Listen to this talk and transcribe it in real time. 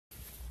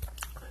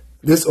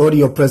This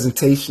audio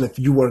presentation of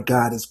You Are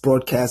God is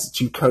broadcasted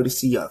to you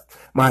courtesy of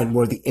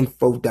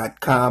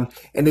MindworthyInfo.com,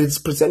 and it is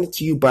presented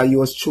to you by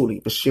yours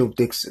truly, Bashil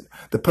Dixon.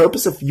 The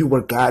purpose of You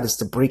Are God is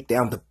to break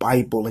down the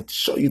Bible and to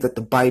show you that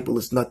the Bible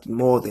is nothing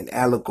more than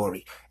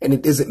allegory, and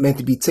it isn't meant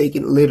to be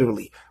taken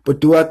literally. But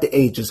throughout the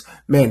ages,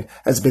 men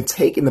has been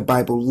taking the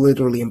Bible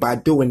literally, and by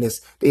doing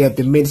this, they have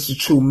diminished the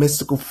true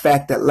mystical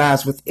fact that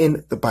lies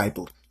within the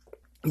Bible.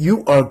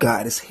 You Are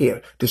God is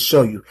here to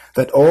show you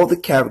that all the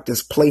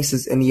characters,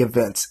 places, and the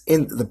events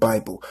in the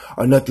Bible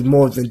are nothing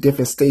more than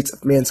different states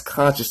of man's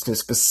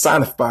consciousness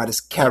personified as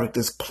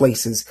characters,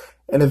 places,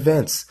 and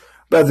events.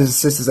 Brothers and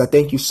sisters, I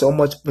thank you so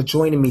much for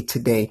joining me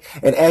today.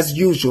 And as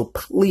usual,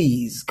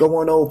 please go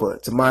on over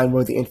to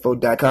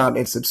mindworthyinfo.com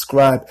and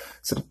subscribe.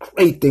 Some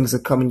great things are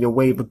coming your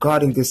way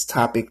regarding this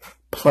topic,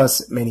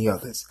 plus many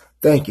others.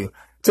 Thank you.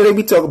 Today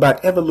we talk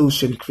about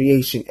evolution,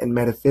 creation, and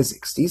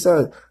metaphysics. These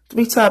are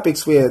three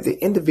topics where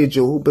the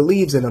individual who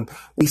believes in them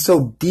will be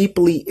so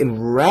deeply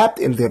enwrapped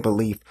in their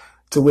belief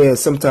to where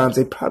sometimes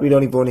they probably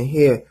don't even want to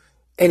hear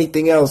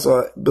anything else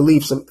or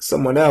believe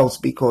someone else,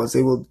 because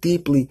they will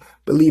deeply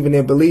believe in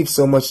their belief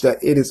so much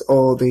that it is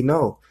all they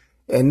know.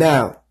 And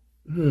now,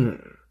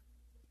 when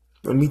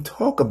we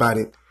talk about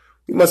it,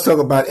 we must talk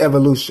about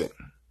evolution.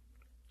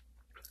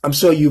 I'm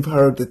sure you've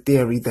heard the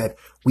theory that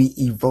we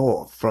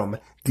evolved from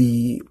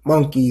the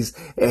monkeys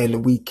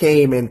and we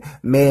came and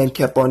man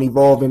kept on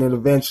evolving and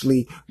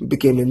eventually we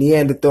became the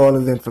Neanderthal,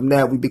 and then from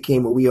that we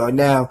became what we are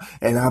now.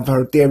 And I've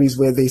heard theories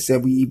where they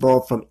said we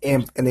evolved from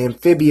an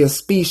amphibious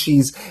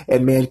species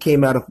and man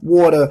came out of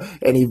water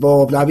and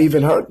evolved. I've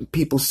even heard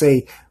people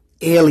say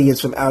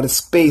aliens from outer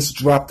space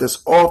dropped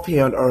us off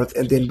here on Earth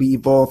and then we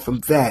evolved from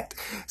that.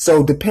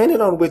 So depending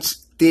on which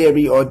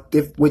theory or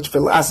which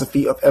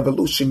philosophy of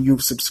evolution you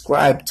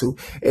subscribe to,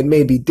 it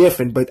may be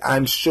different, but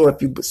I'm sure if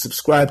you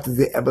subscribe to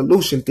the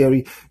evolution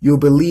theory, you'll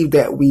believe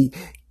that we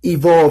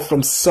evolved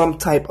from some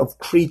type of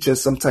creature,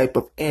 some type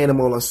of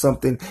animal or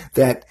something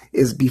that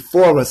is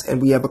before us,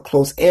 and we have a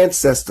close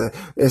ancestor.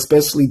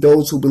 Especially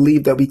those who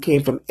believe that we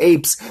came from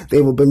apes,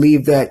 they will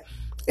believe that,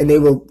 and they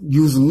will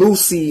use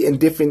Lucy and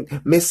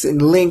different missing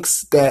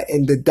links that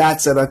and the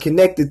dots that are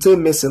connected to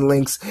missing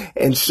links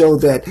and show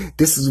that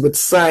this is what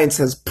science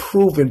has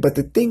proven. But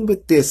the thing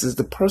with this is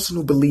the person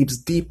who believes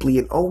deeply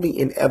and only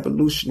in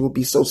evolution will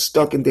be so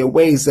stuck in their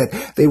ways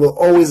that they will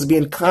always be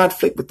in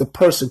conflict with the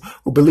person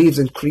who believes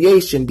in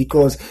creation,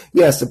 because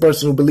yes, the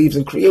person who believes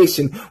in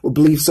creation will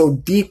believe so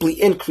deeply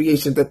in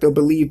creation that they'll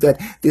believe that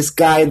this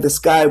guy in the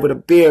sky with a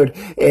beard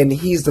and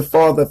he's the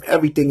father of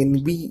everything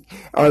and we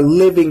are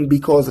living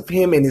because of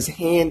him, and his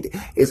hand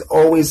is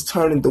always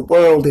turning the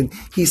world, and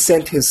he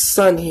sent his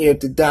son here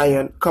to die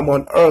and come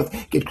on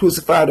earth, get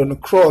crucified on the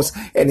cross,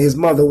 and his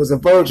mother was a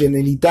virgin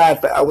and he died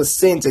for our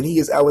sins, and he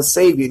is our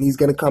savior, and he's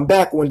going to come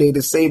back one day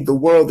to save the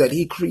world that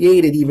he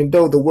created, even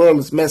though the world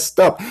is messed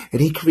up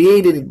and he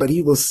created it, but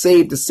he will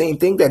save the same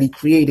thing that he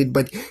created.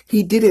 But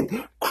he didn't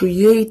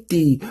create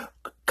the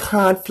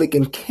conflict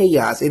and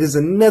chaos. It is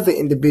another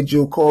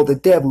individual called the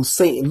devil,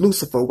 Satan,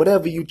 Lucifer,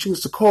 whatever you choose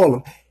to call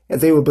him,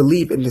 and they will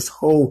believe in this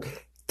whole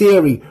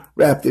theory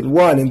wrapped in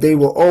one, and they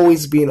will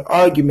always be in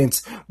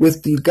arguments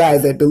with the guy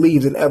that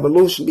believes in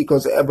evolution,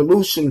 because the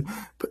evolution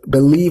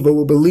believer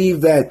will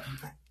believe that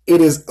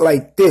it is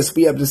like this.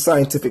 We have the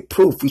scientific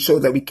proof. We show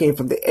that we came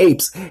from the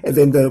apes, and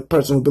then the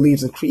person who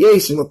believes in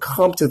creation will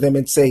come to them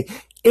and say,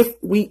 if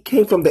we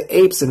came from the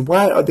apes, and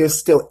why are there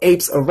still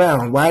apes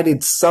around? Why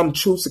did some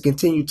choose to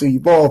continue to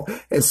evolve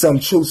and some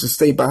choose to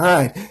stay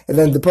behind? And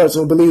then the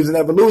person who believes in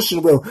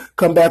evolution will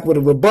come back with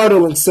a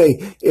rebuttal and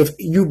say, if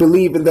you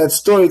believe in that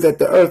story that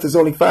the earth is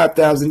only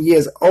 5,000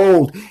 years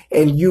old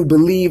and you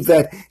believe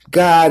that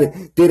God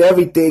did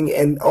everything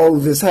and all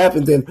of this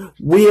happened, then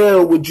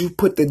where would you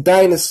put the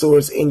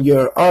dinosaurs in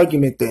your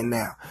argument then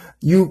now?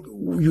 You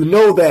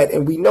know that,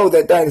 and we know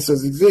that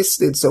dinosaurs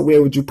existed, so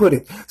where would you put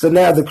it? So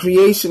now the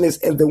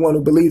creationist and the one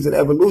who believes in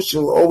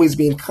evolution will always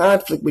be in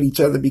conflict with each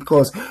other,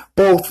 because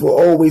both will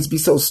always be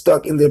so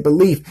stuck in their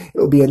belief. It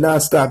will be a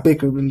nonstop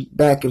bickering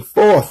back and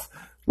forth,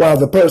 while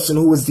the person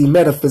who is the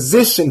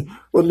metaphysician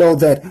will know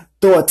that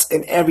thoughts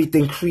and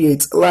everything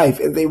creates life,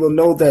 and they will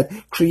know that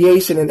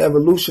creation and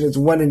evolution is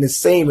one and the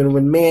same. And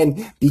when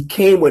man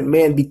became what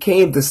man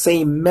became, the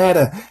same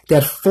matter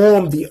that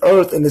formed the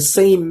earth and the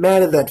same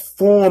matter that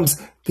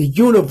forms the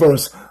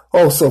universe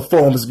also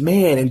forms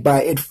man, and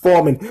by it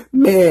forming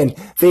man,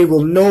 they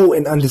will know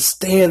and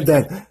understand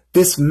that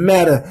this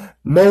matter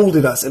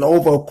molded us, and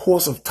over a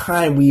course of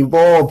time we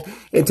evolved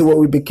into what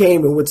we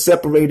became, and what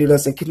separated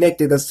us and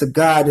connected us to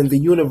God and the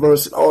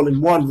universe and all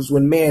in one was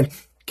when man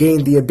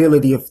gained the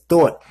ability of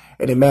thought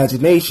and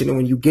imagination. And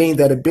when you gain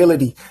that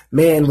ability,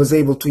 man was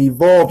able to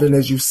evolve. And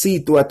as you see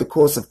throughout the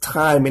course of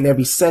time in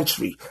every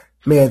century,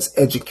 man's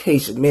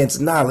education, man's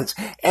knowledge,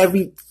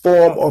 every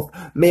form of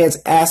man's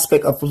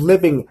aspect of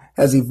living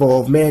has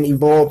evolved. Man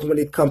evolved when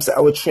it comes to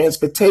our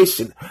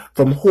transportation,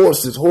 from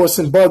horses, horse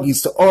and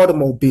buggies, to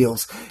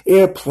automobiles,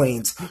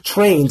 airplanes,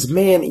 trains.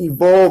 Man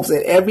evolves,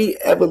 in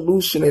every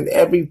evolution and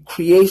every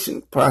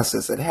creation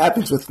process that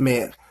happens with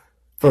man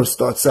first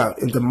starts out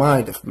in the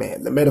mind of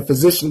man. The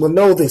metaphysician will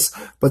know this,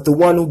 but the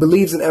one who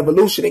believes in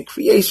evolution and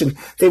creation,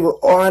 they will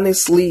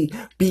honestly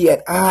be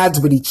at odds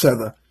with each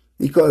other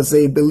because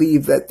they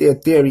believe that their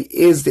theory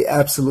is the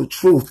absolute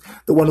truth.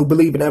 The one who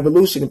believes in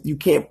evolution, if you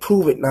can't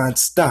prove it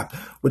nonstop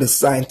with a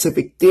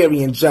scientific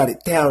theory and jot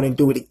it down and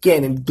do it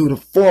again and do the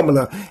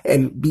formula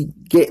and be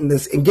getting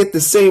this and get the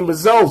same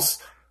results,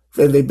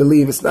 then they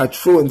believe it's not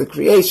true. And the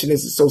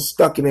creationists are so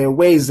stuck in their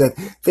ways that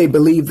they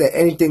believe that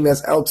anything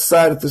that's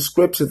outside of the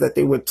scripture that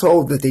they were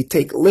told that they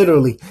take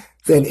literally,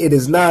 then it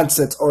is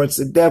nonsense, or it's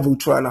the devil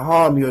trying to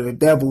harm you, or the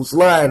devil's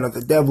lying, or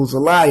the devil's a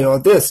liar, or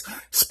this.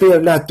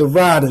 Spare not the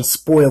rod and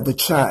spoil the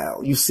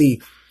child. You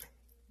see,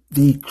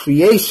 the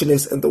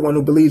creationist and the one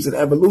who believes in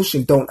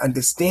evolution don't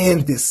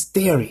understand this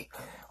theory,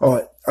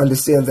 or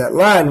understand that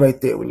line right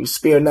there. When you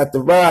spare not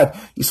the rod,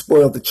 you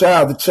spoil the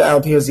child. The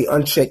child hears the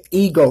unchecked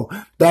ego.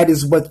 That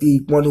is what the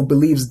one who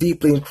believes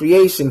deeply in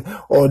creation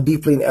or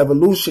deeply in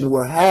evolution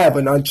will have,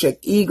 an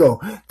unchecked ego.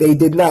 They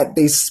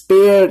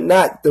spare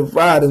not the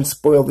rod and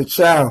spoil the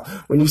child.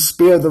 When you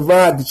spare the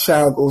rod, the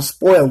child goes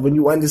spoiled. When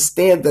you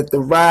understand that the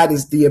rod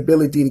is the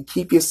ability to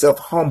keep yourself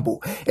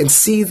humble and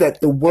see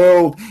that the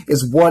world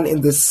is one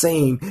and the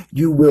same,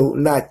 you will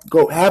not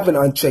go have an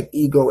unchecked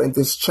ego, and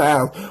this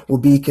child will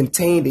be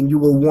contained, and you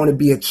will want to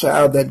be a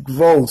child that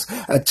grows.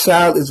 A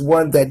child is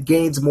one that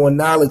gains more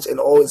knowledge and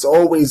is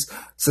always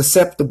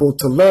susceptible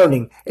to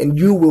learning, and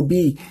you will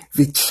be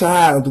the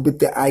child with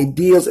the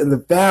ideals and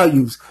the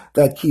values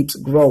that keeps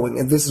growing.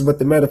 And this is what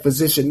the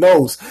metaphysician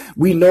knows.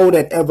 We know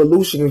that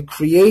evolution and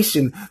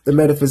creation, the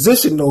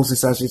metaphysician knows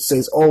this, I should say,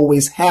 is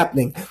always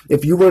happening.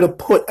 If you were to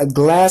put a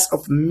glass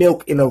of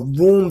milk in a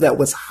room that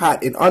was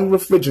hot and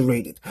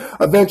unrefrigerated,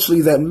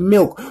 eventually that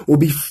milk will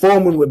be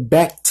forming with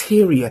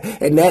bacteria,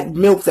 and that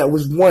milk that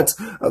was once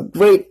a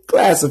great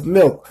glass of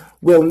milk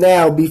will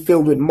now be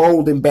filled with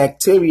mold and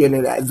bacteria,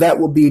 and that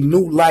will be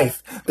new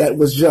life that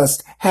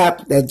just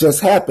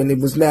happened. It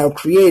was now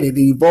created.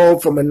 It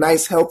evolved from a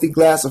nice, healthy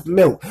glass of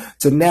milk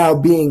to now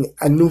being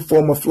a new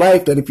form of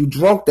life that if you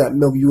drank that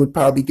milk, you would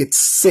probably get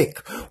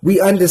sick. We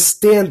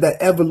understand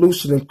that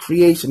evolution and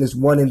creation is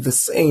one and the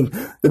same.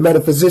 The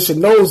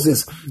metaphysician knows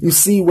this. You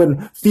see,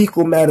 when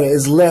fecal matter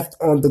is left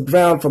on the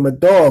ground from a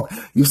dog,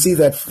 you see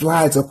that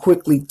flies are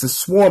quickly to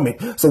swarm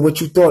it. So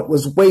what you thought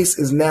was waste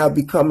is now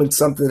becoming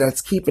something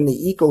that's keeping the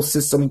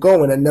ecosystem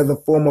going. Another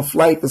form of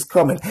life is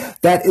coming.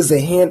 That is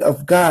a hand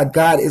of God.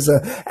 God is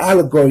an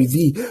allegory.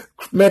 The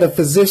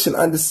metaphysician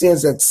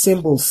understands that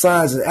symbols,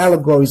 signs, and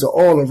allegories are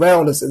all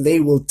around us, and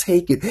they will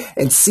take it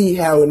and see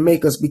how it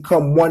make us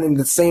become one and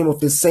the same of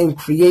the same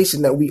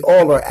creation that we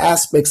all are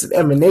aspects and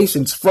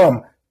emanations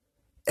from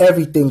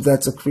everything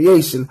that's a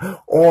creation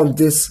on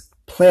this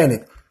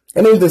planet.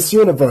 And in this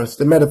universe,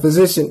 the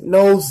metaphysician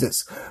knows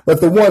this.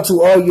 But the ones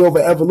who argue over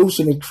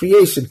evolution and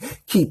creation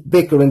keep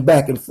bickering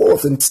back and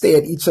forth and stay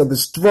at each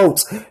other's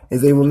throats,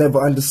 and they will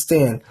never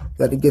understand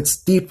that it gets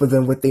deeper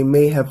than what they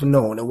may have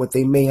known or what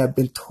they may have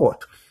been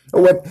taught,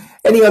 or what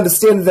any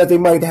understanding that they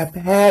might have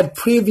had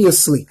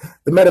previously.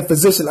 The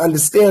metaphysician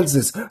understands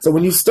this. So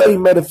when you study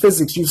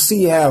metaphysics, you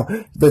see how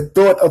the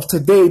thought of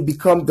today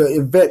become the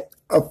event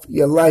of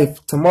your life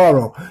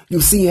tomorrow.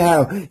 You see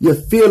how your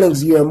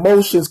feelings, your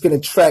emotions can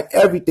attract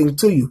everything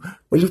to you.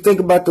 When you think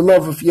about the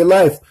love of your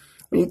life,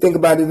 when you think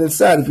about it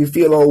inside, if you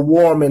feel all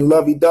warm and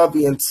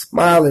lovey-dovey and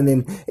smiling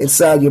and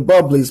inside your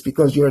bubblies,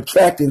 because you're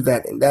attracting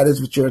that, and that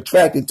is what you're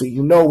attracted to.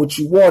 You know what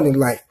you want in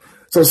life.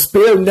 So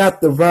spare not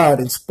the rod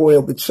and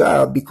spoil the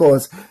child,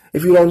 because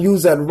if you don't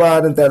use that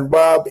rod, and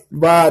that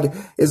rod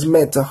is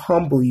meant to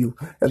humble you,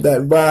 and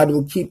that rod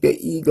will keep your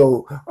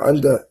ego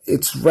under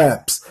its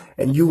wraps,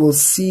 and you will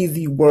see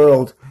the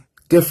world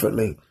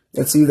differently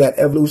and see that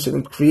evolution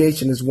and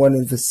creation is one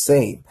and the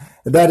same.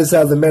 And that is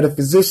how the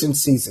metaphysician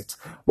sees it,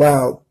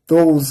 while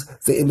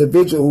the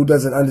individual who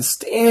doesn't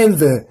understand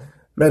the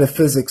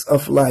metaphysics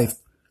of life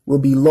will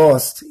be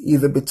lost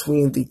either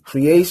between the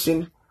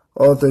creation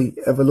or the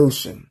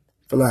evolution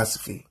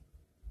philosophy.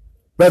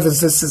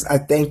 Brothers and sisters, I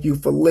thank you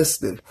for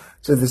listening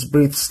to this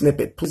brief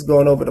snippet. Please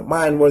go on over to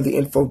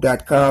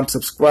mindworthyinfo.com.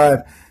 Subscribe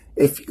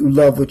if you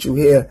love what you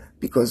hear,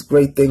 because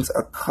great things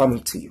are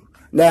coming to you.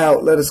 Now,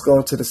 let us go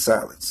into the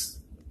silence.